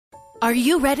Are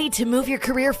you ready to move your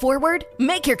career forward?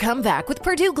 Make your comeback with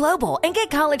Purdue Global and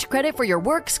get college credit for your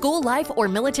work, school life, or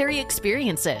military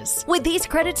experiences. With these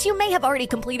credits, you may have already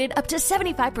completed up to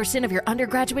 75% of your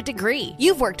undergraduate degree.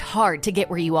 You've worked hard to get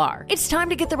where you are. It's time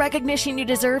to get the recognition you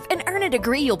deserve and earn a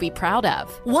degree you'll be proud of,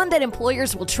 one that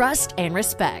employers will trust and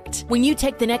respect. When you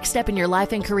take the next step in your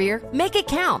life and career, make it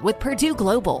count with Purdue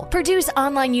Global, Purdue's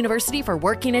online university for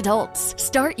working adults.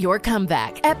 Start your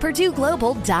comeback at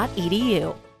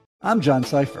purdueglobal.edu. I'm John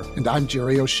Cipher. And I'm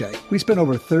Jerry O'Shea. We spent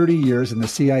over 30 years in the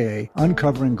CIA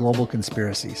uncovering global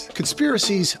conspiracies.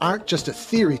 Conspiracies aren't just a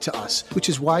theory to us, which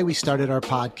is why we started our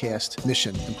podcast,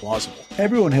 Mission Implausible.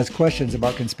 Everyone has questions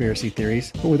about conspiracy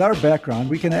theories, but with our background,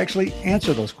 we can actually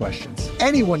answer those questions.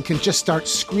 Anyone can just start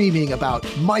screaming about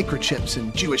microchips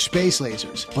and Jewish space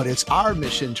lasers, but it's our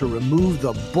mission to remove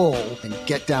the bull and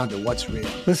get down to what's real.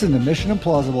 Listen to Mission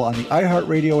Implausible on the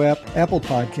iHeartRadio app, Apple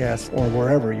Podcasts, or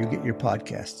wherever you get your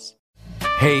podcasts.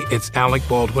 Hey, it's Alec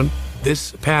Baldwin.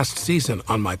 This past season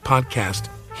on my podcast,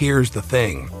 Here's the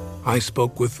Thing, I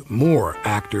spoke with more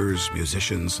actors,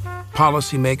 musicians,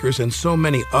 policymakers, and so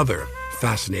many other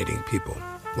fascinating people,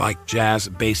 like jazz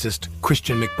bassist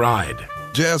Christian McBride.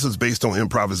 Jazz is based on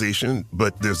improvisation,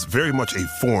 but there's very much a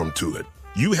form to it.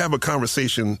 You have a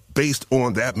conversation based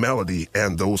on that melody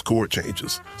and those chord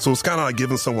changes. So it's kind of like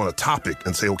giving someone a topic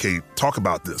and say, okay, talk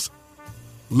about this.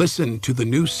 Listen to the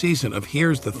new season of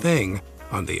Here's the Thing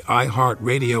on the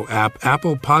iHeartRadio app,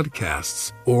 Apple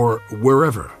Podcasts, or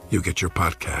wherever you get your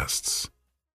podcasts.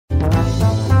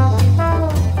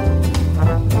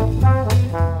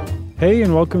 Hey,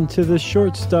 and welcome to the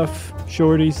Short Stuff.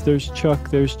 Shorties, there's Chuck,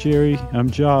 there's Jerry, I'm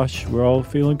Josh. We're all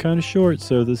feeling kind of short,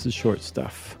 so this is Short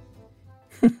Stuff.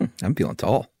 I'm feeling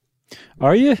tall.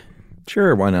 Are you?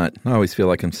 Sure, why not? I always feel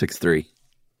like I'm 6'3".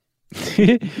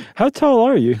 How tall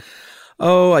are you?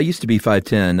 Oh, I used to be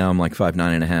 5'10". Now I'm like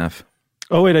 5'9.5".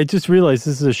 Oh, wait, I just realized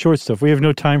this is a Short Stuff. We have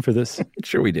no time for this.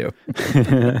 Sure we do.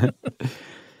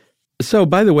 So,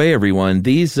 by the way, everyone,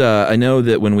 these, I know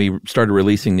that when we started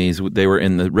releasing these, they were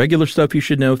in the regular Stuff You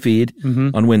Should Know feed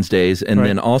on Wednesdays, and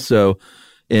then also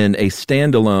in a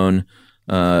standalone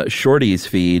Shorties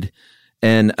feed.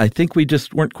 And I think we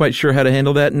just weren't quite sure how to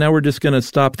handle that. And now we're just going to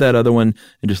stop that other one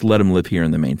and just let them live here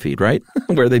in the main feed, right?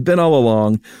 Where they've been all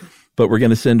along. But we're going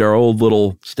to send our old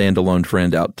little standalone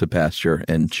friend out to pasture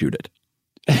and shoot it.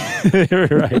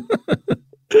 Right.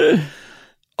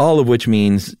 All of which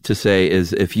means to say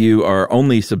is if you are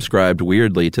only subscribed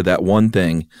weirdly to that one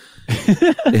thing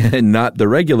and not the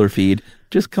regular feed,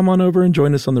 just come on over and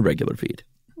join us on the regular feed.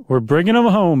 We're bringing them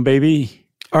home, baby.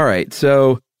 All right.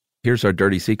 So here's our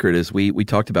dirty secret is we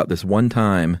talked about this one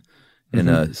time in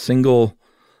a single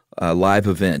live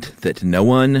event that no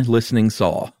one listening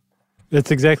saw. That's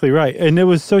exactly right. And it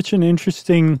was such an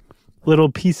interesting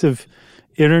little piece of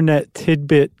internet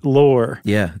tidbit lore.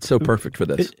 Yeah, it's so perfect for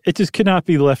this. It just cannot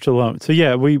be left alone. So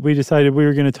yeah, we decided we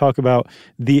were going to talk about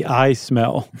the eye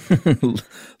smell.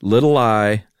 Little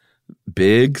eye,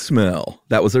 big smell.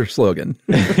 That was their slogan.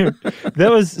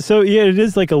 That was, so yeah, it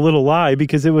is like a little lie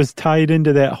because it was tied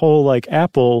into that whole like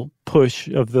Apple push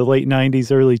of the late 90s,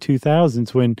 early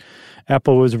 2000s when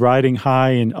Apple was riding high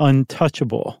and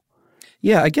untouchable.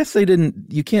 Yeah, I guess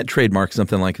you can't trademark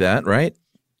something like that, right?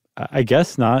 I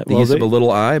guess not. The use of a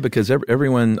little eye, because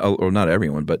everyone, or not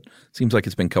everyone, but it seems like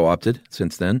it's been co-opted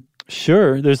since then.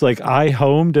 Sure. There's like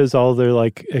iHome does all their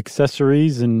like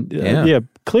accessories and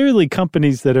clearly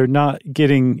companies that are not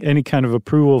getting any kind of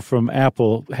approval from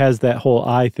Apple has that whole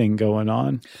eye thing going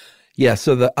on. Yeah.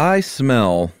 So the eye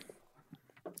smell,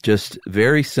 just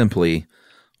very simply,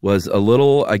 was a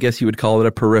little, I guess you would call it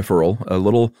a peripheral, a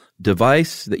little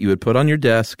device that you would put on your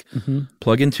desk,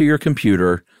 plug into your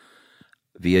computer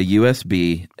via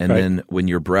USB, and then when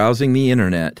you're browsing the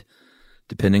internet,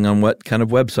 depending on what kind of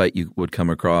website you would come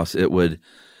across, it would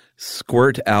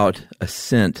squirt out a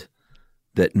scent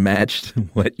that matched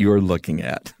what you're looking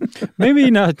at.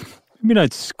 Maybe not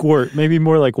squirt, maybe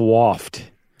more like waft.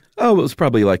 Oh, it was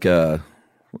probably like a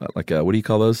what do you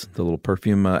call those? The little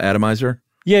perfume atomizer?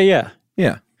 Yeah.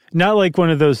 Not like one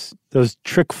of those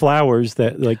trick flowers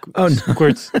that like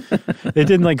squirts. It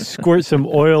didn't like squirt some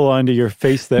oil onto your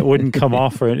face that wouldn't come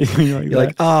off or anything like You're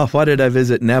that. like, why did I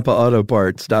visit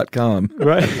NapaAutoparts.com?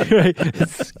 Right.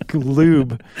 It's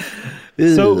lube.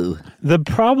 Ew. So the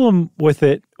problem with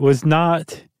it was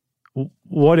not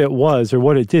what it was or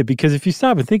what it did, because if you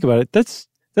stop and think about it, that's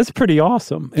pretty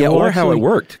awesome. Yeah, or how it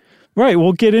worked. Right.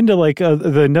 We'll get into like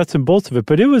the nuts and bolts of it,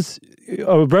 but it was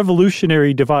a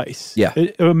revolutionary device. Yeah.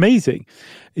 Amazing.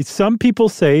 Some people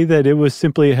say that it was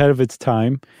simply ahead of its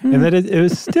time and that it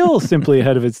was still simply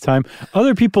ahead of its time.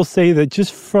 Other people say that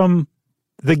just from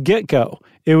the get-go,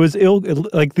 It was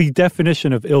like the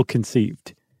definition of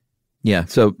ill-conceived. Yeah.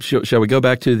 So shall we go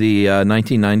back to the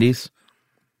 1990s?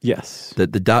 Yes. The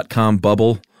dot-com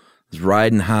bubble is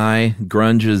riding high.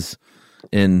 Grunge is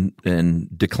in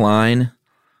decline.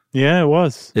 Yeah, it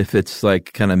was. If it's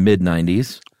like kind of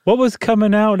mid-90s. What was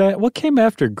coming out what came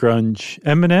after grunge?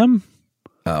 Eminem?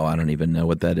 Oh, I don't even know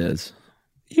what that is.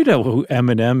 You know who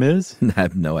Eminem is. I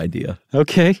have no idea.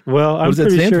 Okay, well, I'm What does that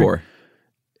pretty stand sure.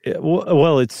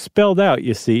 Well, it's spelled out,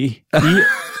 you see.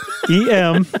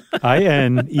 E-M-I-N-E-M.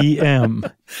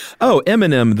 Oh,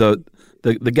 Eminem,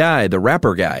 the guy, the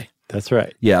rapper guy. That's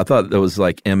right. Yeah, I thought that was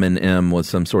like M&M was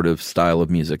some sort of style of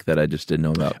music that I just didn't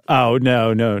know about. Oh,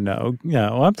 no. No,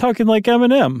 I'm talking like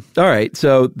Eminem. All right,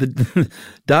 so the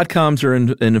dot-coms are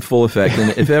in full effect,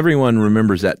 and if everyone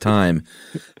remembers that time,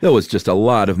 there was just a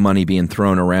lot of money being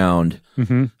thrown around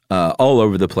all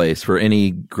over the place for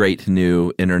any great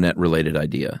new internet-related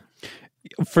idea.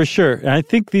 For sure. And I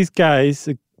think these guys,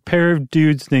 a pair of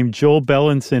dudes named Joel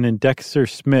Bellinson and Dexter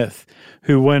Smith,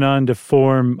 who went on to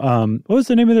form, what was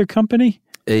the name of their company?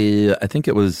 I think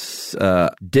it was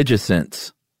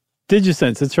DigiSense.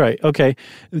 DigiSense, that's right. Okay.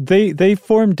 They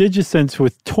formed DigiSense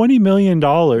with $20 million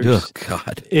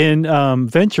in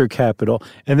venture capital.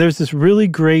 And there's this really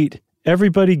great,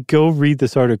 everybody go read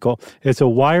this article. It's a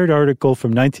Wired article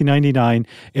from 1999,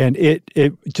 and it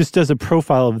just does a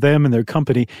profile of them and their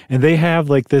company. And they have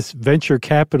like this venture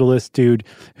capitalist dude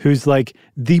who's like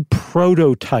the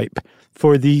prototype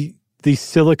for the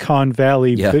Silicon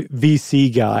Valley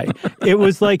VC guy. It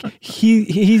was like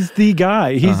he's the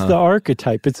guy. He's the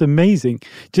archetype. It's amazing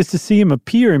just to see him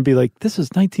appear and be like, this is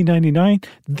 1999.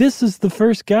 This is the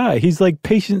first guy. He's like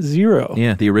patient zero.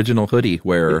 Yeah, the original hoodie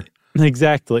wearer.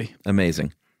 Exactly.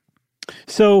 Amazing.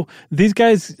 So these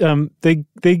guys,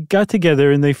 they got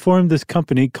together and they formed this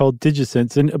company called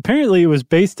DigiSense, and apparently it was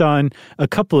based on a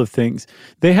couple of things.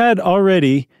 They had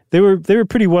already they were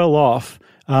pretty well off,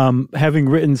 having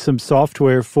written some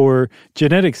software for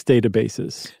genetics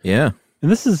databases. Yeah,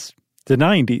 and this is the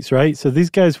 90s, right? So these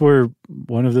guys were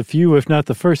one of the few, if not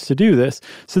the first, to do this.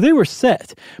 So they were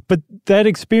set, but that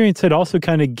experience had also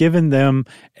kind of given them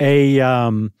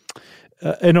an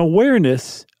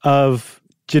awareness of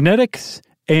genetics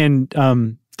and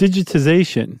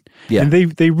digitization. Yeah. And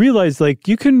they realized like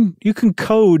you can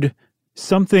code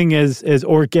something as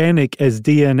organic as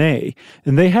DNA.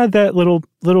 And they had that little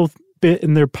bit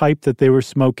in their pipe that they were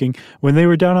smoking when they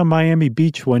were down on Miami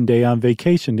Beach one day on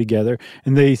vacation together,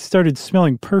 and they started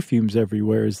smelling perfumes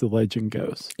everywhere, as the legend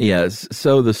goes. Yes.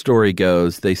 So the story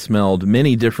goes, they smelled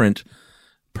many different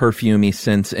perfumey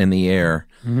scents in the air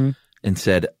and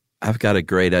said, I've got a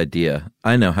great idea.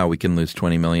 I know how we can lose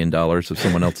 $20 million of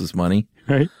someone else's money.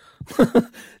 Right.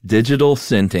 Digital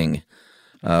scenting,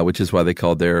 which is why they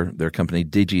called their company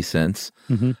DigiSense.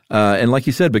 And like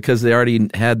you said, because they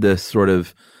already had this sort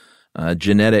of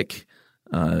genetic,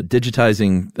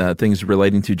 digitizing things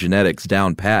relating to genetics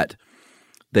down pat,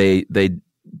 they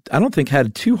I don't think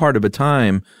had too hard of a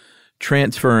time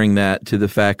transferring that to the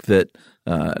fact that,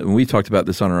 we talked about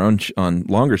this on our own, on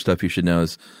longer stuff you should know,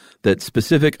 is that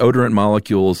specific odorant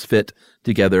molecules fit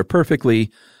together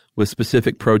perfectly with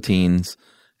specific proteins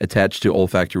attached to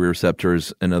olfactory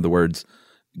receptors. In other words,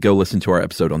 go listen to our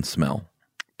episode on smell.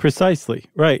 Precisely.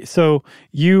 Right. So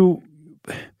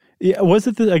was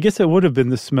it I guess it would have been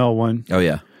the smell one. Oh,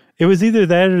 yeah. It was either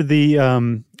that or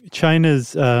the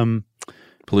China's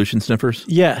pollution sniffers?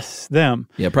 Yes, them.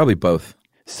 Yeah, probably both.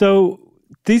 So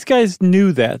these guys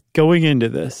knew that going into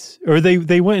this, or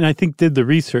they went and I think did the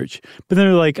research, but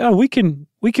they're like, oh, we can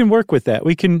work with that.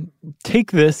 We can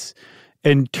take this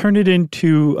and turn it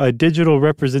into a digital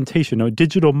representation, a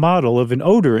digital model of an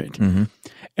odorant.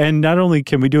 And not only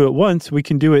can we do it once, we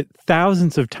can do it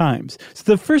thousands of times. So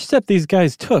the first step these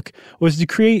guys took was to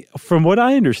create, from what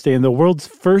I understand, the world's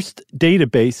first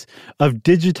database of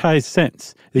digitized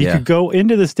scents. That you could go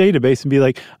into this database and be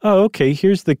like, oh, okay,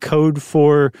 here's the code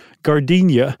for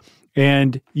gardenia.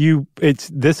 And it's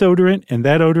this odorant and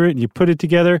that odorant, and you put it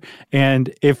together.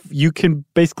 And if you can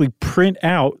basically print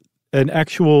out an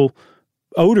actual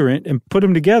odorant and put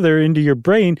them together into your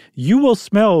brain, you will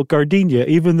smell gardenia,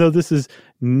 even though this is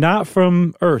not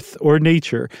from Earth or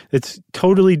nature. It's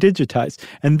totally digitized.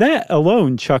 And that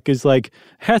alone, Chuck, is like,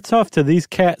 hats off to these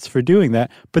cats for doing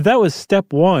that. But that was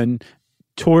step one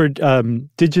toward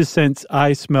DigiSense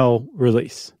iSmell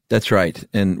release. That's right.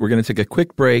 And we're going to take a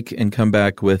quick break and come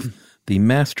back with the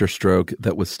masterstroke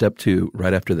that was step two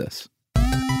right after this.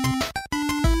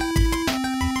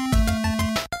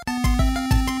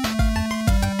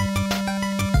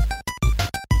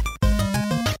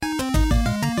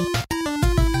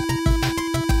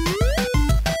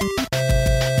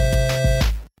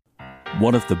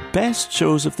 One of the best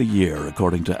shows of the year,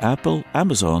 according to Apple,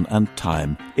 Amazon, and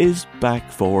Time, is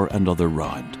back for another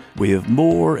round. We have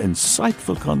more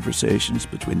insightful conversations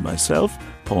between myself,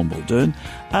 Paul Muldoon,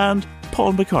 and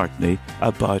Paul McCartney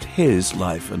about his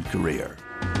life and career.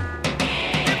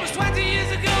 It was 20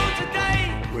 years ago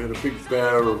today. We had a big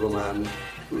bear of a man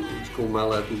who was called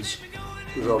Mal Evans,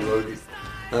 who was our roadie.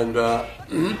 And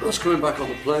I was coming back on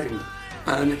the plane,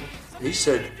 and he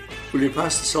said, "Will you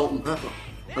pass the salt and pepper?"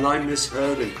 And I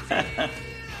misheard him.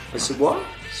 I said, "What?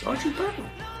 Sergeant Pepper?"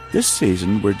 This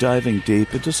season, we're diving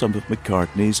deep into some of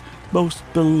McCartney's most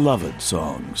beloved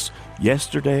songs.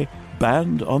 Yesterday,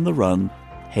 Band on the Run,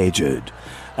 Hey Jude,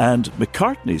 and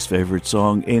McCartney's favourite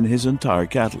song in his entire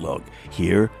catalogue,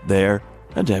 Here, There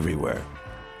and Everywhere.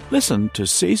 Listen to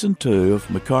Season 2 of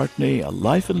McCartney, A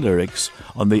Life in Lyrics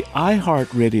on the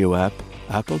iHeartRadio app,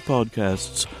 Apple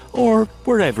Podcasts, or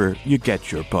wherever you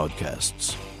get your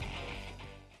podcasts.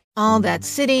 All that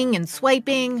sitting and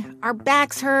swiping, our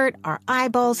backs hurt, our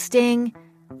eyeballs sting.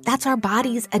 That's our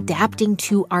bodies adapting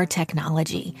to our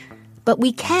technology. But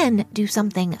we can do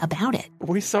something about it.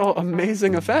 We saw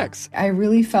amazing effects. I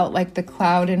really felt like the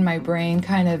cloud in my brain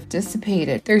kind of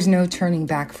dissipated. There's no turning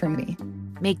back for me.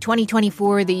 Make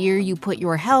 2024 the year you put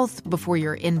your health before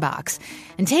your inbox.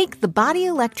 And take the Body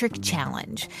Electric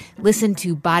Challenge. Listen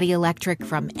to Body Electric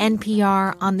from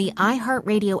NPR on the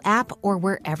iHeartRadio app or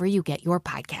wherever you get your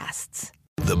podcasts.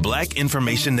 The Black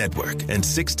Information Network and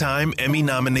 6-time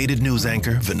Emmy-nominated news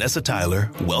anchor Vanessa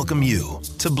Tyler welcome you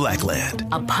to Blackland.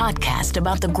 A podcast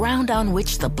about the ground on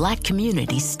which the Black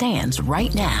community stands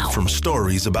right now. From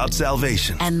stories about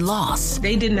salvation and loss.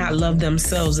 They did not love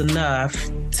themselves enough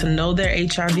to know their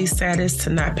HIV status, to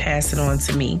not pass it on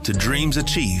to me. To dreams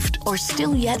achieved. Or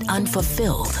still yet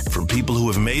unfulfilled. From people who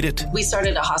have made it. We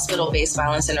started a hospital-based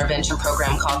violence intervention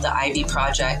program called the Ivy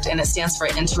Project, and it stands for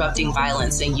Interrupting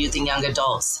Violence in Youth and Young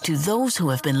Adults. To those who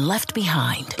have been left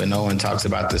behind. But no one talks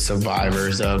about the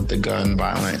survivors of the gun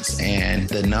violence, and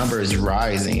the number is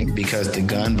rising because the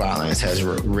gun violence has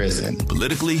risen.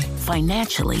 Politically,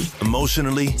 financially,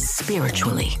 emotionally,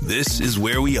 spiritually. This is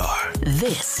where we are.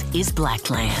 This is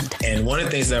Blackland. And one of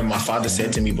the things that my father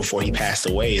said to me before he passed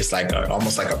away is like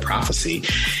almost like a prophecy.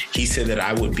 He said that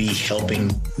I would be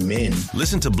helping men.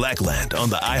 Listen to Blackland on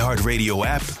the iHeartRadio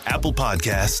app, Apple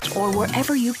Podcasts, or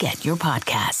wherever you get your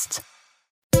podcasts.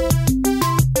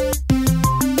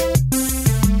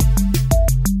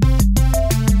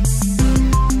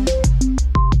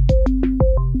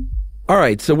 All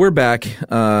right, so we're back.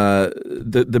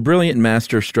 The brilliant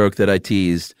master stroke that I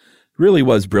teased really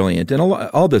was brilliant, and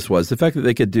all this was the fact that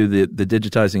they could do the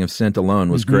digitizing of scent alone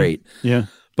was great. Yeah,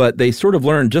 but they sort of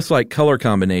learned, just like color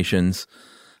combinations,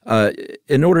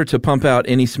 in order to pump out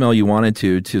any smell you wanted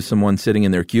to someone sitting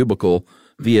in their cubicle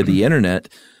via the internet.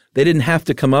 They didn't have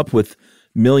to come up with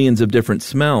millions of different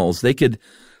smells. They could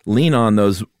lean on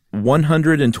those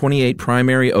 128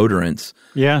 primary odorants,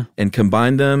 and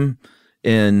combine them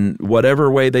in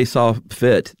whatever way they saw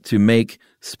fit to make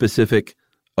specific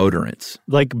odorants.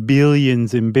 Like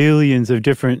billions and billions of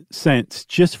different scents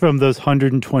just from those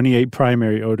 128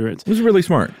 primary odorants. It was really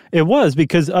smart. It was,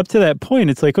 because up to that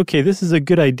point, it's like, okay, this is a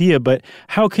good idea, but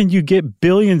how can you get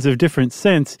billions of different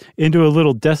scents into a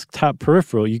little desktop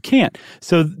peripheral? You can't.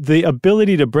 So the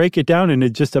ability to break it down into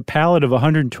just a palette of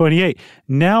 128,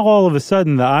 now all of a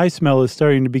sudden the eye smell is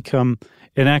starting to become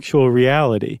an actual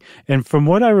reality. And from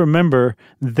what I remember,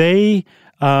 the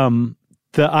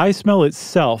eye smell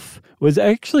itself was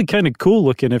actually kind of cool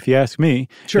looking, if you ask me.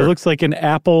 Sure. It looks like an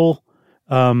Apple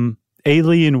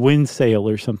alien wind sail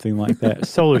or something like that,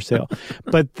 solar sail.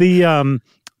 But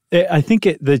I think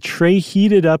the tray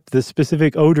heated up the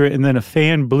specific odorant, and then a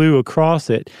fan blew across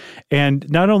it. And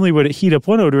not only would it heat up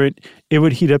one odorant, it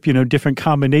would heat up, different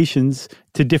combinations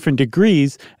to different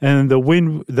degrees, and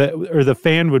the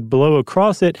fan would blow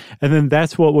across it, and then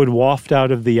that's what would waft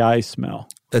out of the eye smell.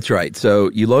 That's right.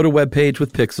 So you load a web page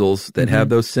with pixels that have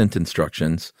those scent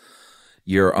instructions.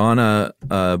 You're on a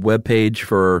web page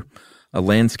for a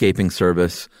landscaping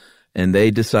service, and they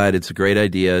decide it's a great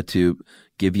idea to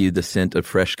give you the scent of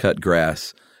fresh cut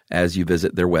grass as you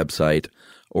visit their website.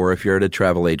 Or if you're at a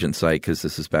travel agent site, because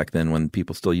this is back then when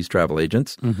people still use travel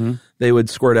agents, they would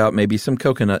squirt out maybe some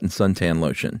coconut and suntan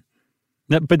lotion.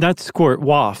 But not squirt,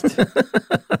 waft.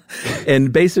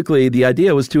 And basically the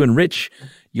idea was to enrich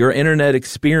your internet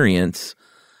experience.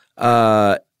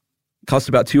 Cost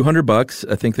about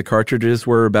 $200. I think the cartridges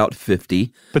were about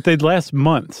 $50. But they'd last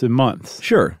months and months.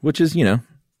 Sure, which is,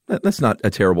 that's not a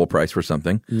terrible price for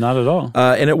something. Not at all.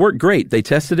 And it worked great. They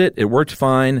tested it. It worked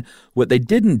fine. What they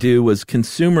didn't do was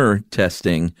consumer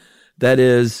testing. That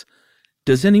is,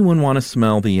 does anyone want to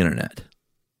smell the internet?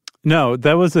 No,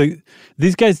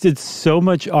 these guys did so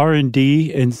much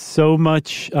R&D and so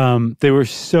much, they were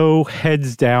so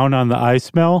heads down on the eye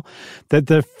smell that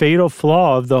the fatal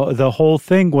flaw of the whole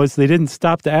thing was they didn't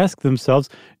stop to ask themselves,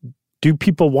 do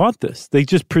people want this? They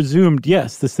just presumed,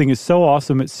 yes, this thing is so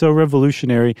awesome, it's so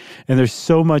revolutionary, and there's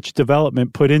so much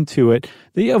development put into it.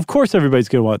 Of course, everybody's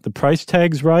going to want it. The price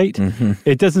tag's right. Mm-hmm.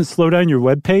 It doesn't slow down your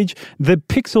web page. The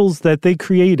pixels that they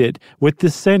created with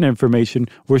this scent information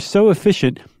were so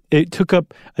efficient. It took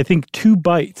up, I think, 2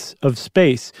 bytes of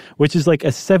space, which is like a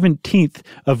 17th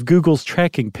of Google's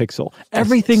tracking pixel.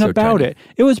 Everything so about tiny.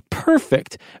 It was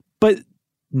perfect, but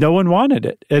no one wanted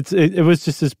it. It was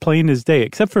just as plain as day,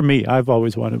 except for me. I've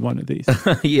always wanted one of these.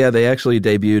 Yeah, they actually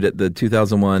debuted at the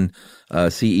 2001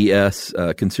 CES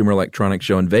Consumer Electronics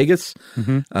Show in Vegas,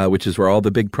 which is where all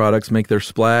the big products make their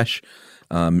splash.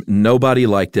 Nobody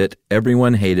liked it.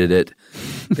 Everyone hated it.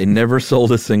 They never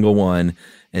sold a single one.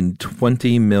 And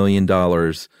 $20 million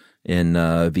in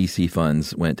VC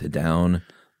funds went down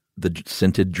the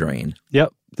scented drain.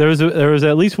 Yep. There was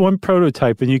at least one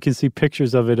prototype, and you can see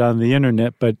pictures of it on the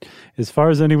internet. But as far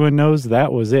as anyone knows,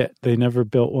 that was it. They never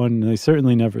built one, and they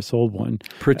certainly never sold one.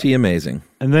 Pretty amazing.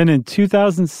 And then in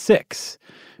 2006,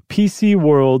 PC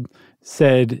World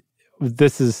said,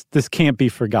 this can't be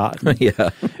forgotten.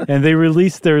 Yeah. And they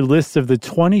released their list of the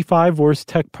 25 worst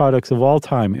tech products of all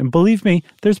time. And believe me,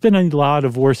 there's been a lot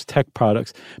of worst tech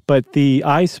products, but the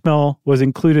eye smell was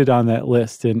included on that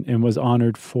list and was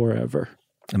honored forever.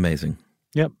 Amazing.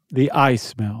 Yep. The eye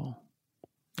smell.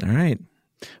 All right.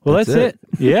 Well, that's it.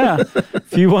 Yeah.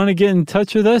 If you want to get in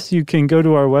touch with us, you can go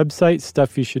to our website,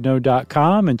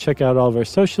 stuffyoushouldknow.com, and check out all of our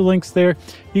social links there.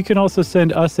 You can also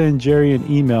send us and Jerry an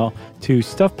email to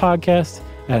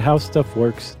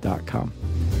stuffpodcast@howstuffworks.com.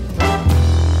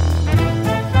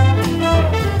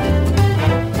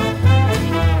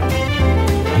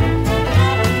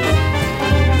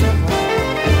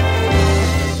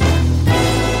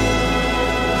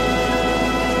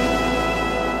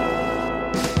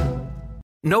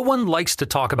 No one likes to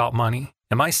talk about money.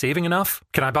 Am I saving enough?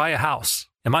 Can I buy a house?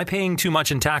 Am I paying too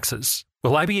much in taxes?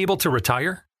 Will I be able to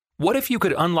retire? What if you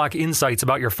could unlock insights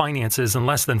about your finances in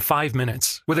less than 5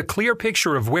 minutes with a clear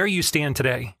picture of where you stand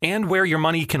today and where your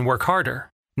money can work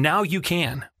harder? Now you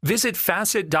can. Visit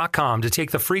Facet.com to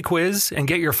take the free quiz and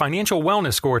get your financial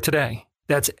wellness score today.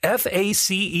 That's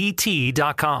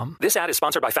FACET.com. This ad is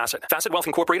sponsored by Facet. Facet Wealth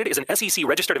Incorporated is an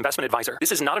SEC-registered investment advisor.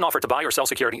 This is not an offer to buy or sell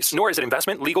securities, nor is it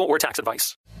investment, legal, or tax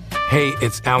advice. Hey,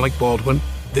 it's Alec Baldwin.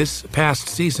 This past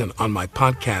season on my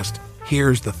podcast,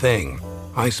 Here's the Thing,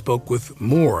 I spoke with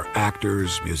more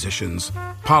actors, musicians,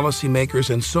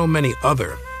 policymakers, and so many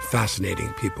other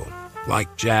fascinating people,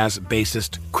 like jazz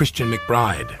bassist Christian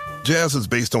McBride. Jazz is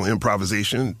based on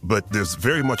improvisation, but there's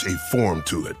very much a form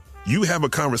to it. You have a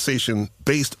conversation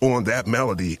based on that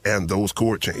melody and those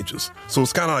chord changes. So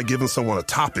it's kind of like giving someone a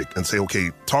topic and say, okay,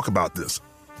 talk about this.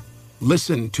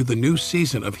 Listen to the new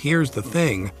season of Here's the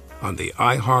Thing on the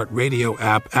iHeartRadio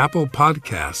app, Apple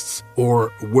Podcasts, or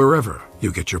wherever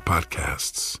you get your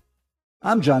podcasts.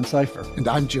 I'm John Cipher. And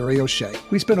I'm Jerry O'Shea.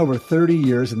 We spent over 30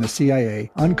 years in the CIA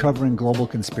uncovering global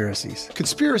conspiracies.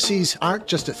 Conspiracies aren't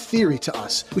just a theory to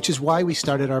us, which is why we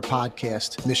started our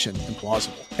podcast, Mission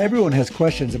Implausible. Everyone has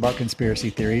questions about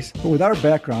conspiracy theories, but with our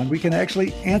background, we can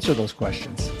actually answer those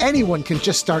questions. Anyone can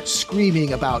just start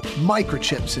screaming about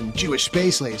microchips and Jewish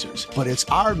space lasers, but it's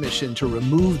our mission to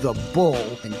remove the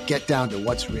bull and get down to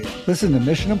what's real. Listen to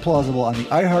Mission Implausible on the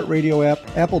iHeartRadio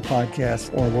app, Apple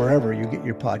Podcasts, or wherever you get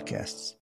your podcasts.